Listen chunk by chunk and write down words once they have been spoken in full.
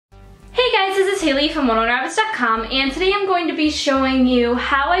is Haley from 101rabbits.com, and today I'm going to be showing you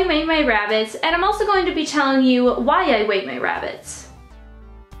how I weigh my rabbits, and I'm also going to be telling you why I weigh my rabbits.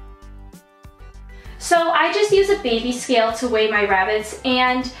 So I just use a baby scale to weigh my rabbits,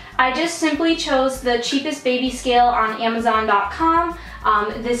 and I just simply chose the cheapest baby scale on Amazon.com.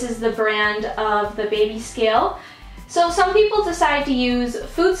 This is the brand of the baby scale. So some people decide to use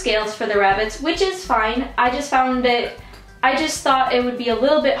food scales for their rabbits, which is fine. I just thought it would be a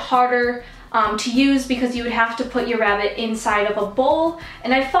little bit harder to use because you would have to put your rabbit inside of a bowl,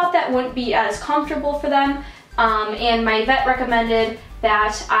 and I thought that wouldn't be as comfortable for them, and my vet recommended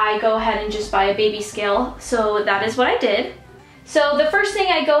that I go ahead and just buy a baby scale, so that is what I did. So the first thing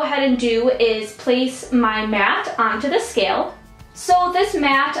I go ahead and do is place my mat onto the scale. So this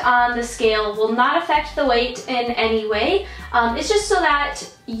mat on the scale will not affect the weight in any way. It's just so that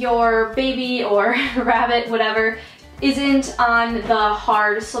your baby or rabbit, whatever, isn't on the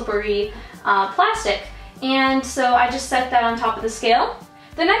hard, slippery plastic. And so I just set that on top of the scale.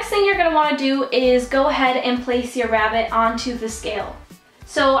 The next thing you're gonna wanna do is go ahead and place your rabbit onto the scale.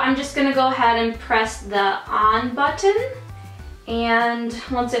 So I'm just gonna go ahead and press the on button, and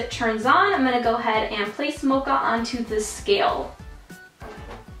once it turns on, I'm gonna go ahead and place Mocha onto the scale.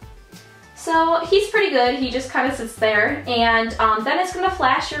 So he's pretty good, he just kind of sits there, and then it's gonna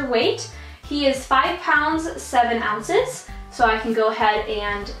flash your weight. He is 5 pounds 7 ounces, so I can go ahead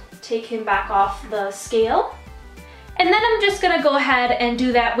and take him back off the scale. And then I'm just gonna go ahead and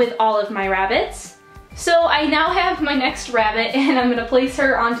do that with all of my rabbits. So I now have my next rabbit, and I'm gonna place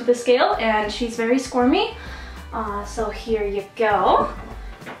her onto the scale, and she's very squirmy. So here you go.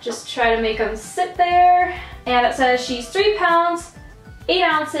 Just try to make them sit there, and it says she's 3 pounds 8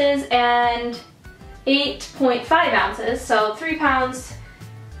 ounces and 8.5 ounces, so 3 pounds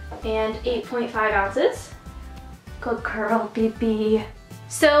and 8.5 ounces. Good girl, BB.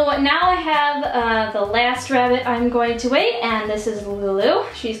 So now I have the last rabbit I'm going to weigh, and this is Lulu.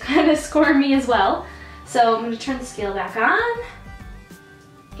 She's kind of squirmy as well. So I'm going to turn the scale back on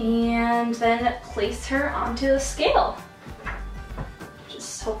and then place her onto the scale.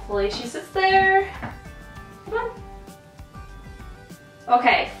 Just hopefully she sits there. Come on.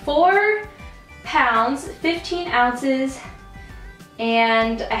 Okay, 4 pounds 15 ounces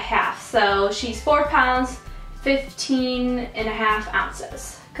and a half. So she's 4 pounds 15 and a half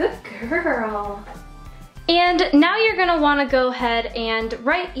ounces. Good girl. And now you're gonna wanna go ahead and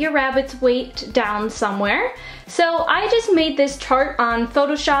write your rabbit's weight down somewhere. So I just made this chart on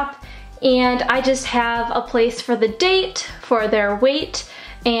Photoshop, and I just have a place for the date, for their weight,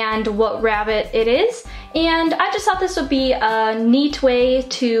 and what rabbit it is. And I just thought this would be a neat way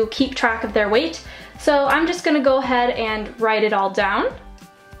to keep track of their weight. So I'm just gonna go ahead and write it all down.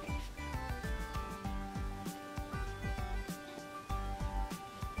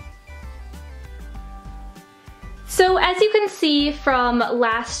 So as you can see from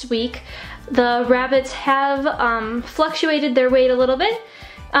last week, the rabbits have fluctuated their weight a little bit.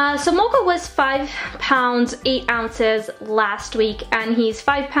 So Mocha was 5 pounds 8 ounces last week, and he's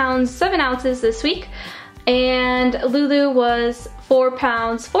 5 pounds 7 ounces this week. And Lulu was 4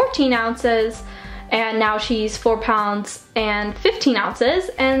 pounds 14 ounces, and now she's 4 pounds and 15 ounces.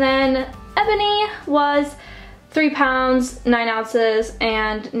 And then Ebony was 3 pounds 9 ounces,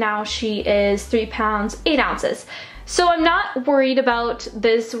 and now she is 3 pounds 8 ounces. So I'm not worried about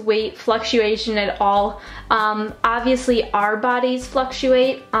this weight fluctuation at all. Obviously our bodies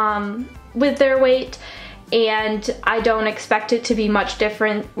fluctuate with their weight, and I don't expect it to be much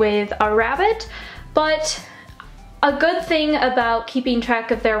different with a rabbit. But a good thing about keeping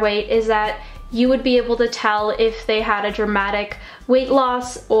track of their weight is that you would be able to tell if they had a dramatic weight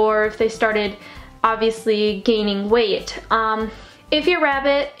loss or if they started obviously gaining weight. If your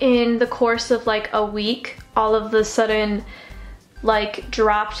rabbit in the course of like a week all of a sudden like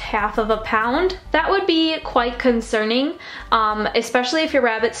dropped half of a pound, that would be quite concerning, especially if your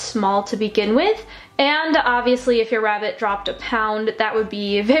rabbit's small to begin with. And obviously if your rabbit dropped a pound, that would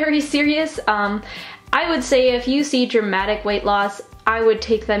be very serious. I would say if you see dramatic weight loss, I would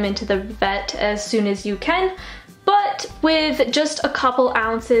take them into the vet as soon as you can. But with just a couple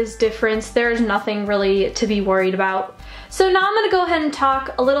ounces difference, there's nothing really to be worried about. So now I'm gonna go ahead and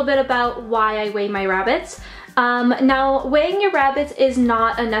talk a little bit about why I weigh my rabbits. Now, weighing your rabbits is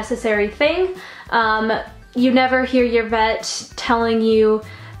not a necessary thing. You never hear your vet telling you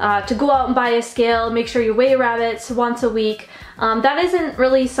to go out and buy a scale, make sure you weigh rabbits once a week. That isn't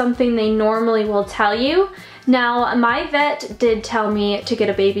really something they normally will tell you. Now, my vet did tell me to get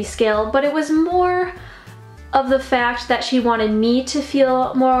a baby scale, but it was more of the fact that she wanted me to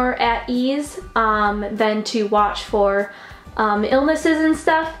feel more at ease than to watch for illnesses and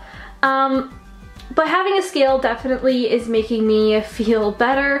stuff. But having a scale definitely is making me feel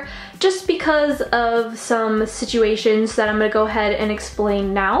better just because of some situations that I'm going to go ahead and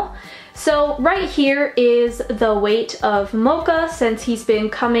explain now. So right here is the weight of Mocha since he's been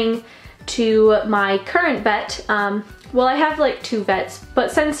coming to my current vet. Well, I have like 2 vets,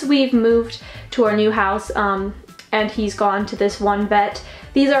 but since we've moved to our new house and he's gone to this one vet,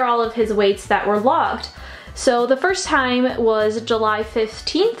 these are all of his weights that were logged. So the first time was July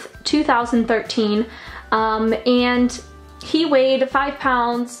 15th, 2013, and he weighed 5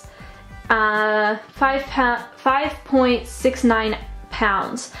 pounds, 5.69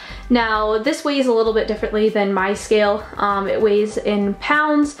 pounds. Now this weighs a little bit differently than my scale. It weighs in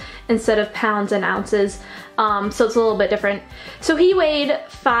pounds instead of pounds and ounces, so it's a little bit different. So he weighed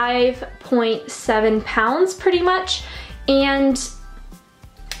 5.7 pounds pretty much, and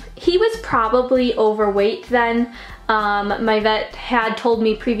he was probably overweight then. My vet had told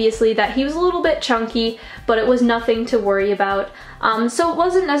me previously that he was a little bit chunky, but it was nothing to worry about. So it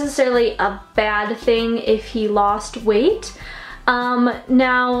wasn't necessarily a bad thing if he lost weight.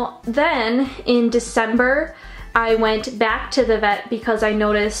 Now then in December, I went back to the vet because I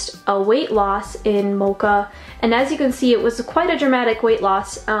noticed a weight loss in Mocha, and as you can see, it was quite a dramatic weight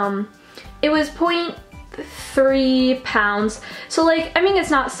loss. It was 0.3 pounds, so like, I mean,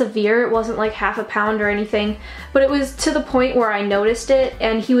 it's not severe, it wasn't like half a pound or anything, but it was to the point where I noticed it,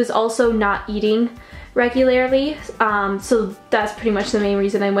 and he was also not eating regularly, so that's pretty much the main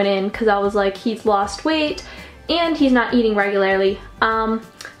reason I went in, because I was like, he's lost weight and he's not eating regularly.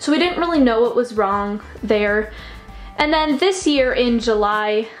 So we didn't really know what was wrong there. And then this year in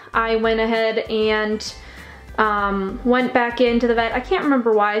July, I went ahead and went back into the vet. I can't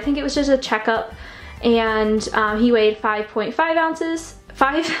remember why, I think it was just a checkup, and he weighed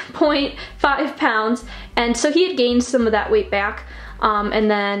 5.5 pounds, and so he had gained some of that weight back, and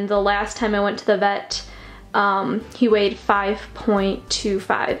then the last time I went to the vet, he weighed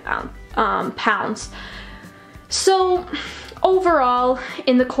 5.25 pounds. So overall,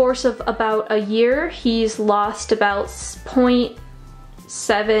 in the course of about a year, he's lost about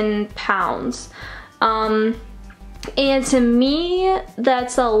 0.7 pounds. And to me,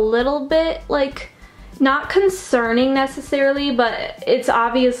 that's a little bit like, not concerning necessarily, but it's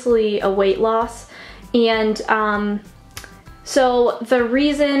obviously a weight loss. And so the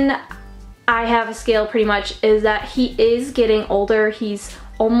reason I have a scale pretty much is that he is getting older. He's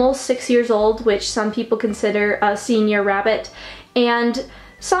almost 6 years old, which some people consider a senior rabbit, and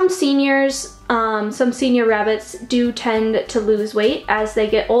some senior rabbits do tend to lose weight as they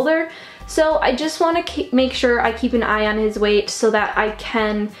get older. So I just want to make sure I keep an eye on his weight so that I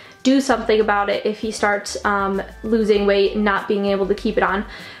can do something about it if he starts losing weight and not being able to keep it on.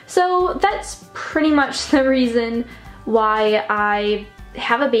 So that's pretty much the reason why I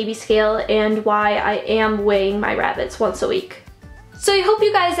have a baby scale and why I am weighing my rabbits once a week. So I hope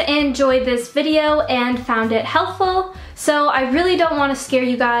you guys enjoyed this video and found it helpful. So I really don't want to scare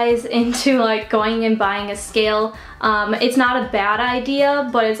you guys into like going and buying a scale. It's not a bad idea,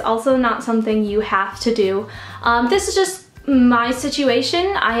 but it's also not something you have to do. This is just my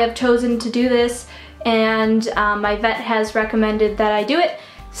situation. I have chosen to do this, and my vet has recommended that I do it.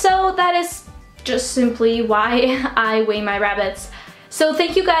 So that is just simply why I weigh my rabbits. So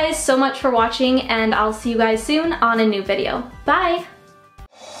thank you guys so much for watching, and I'll see you guys soon on a new video. Bye!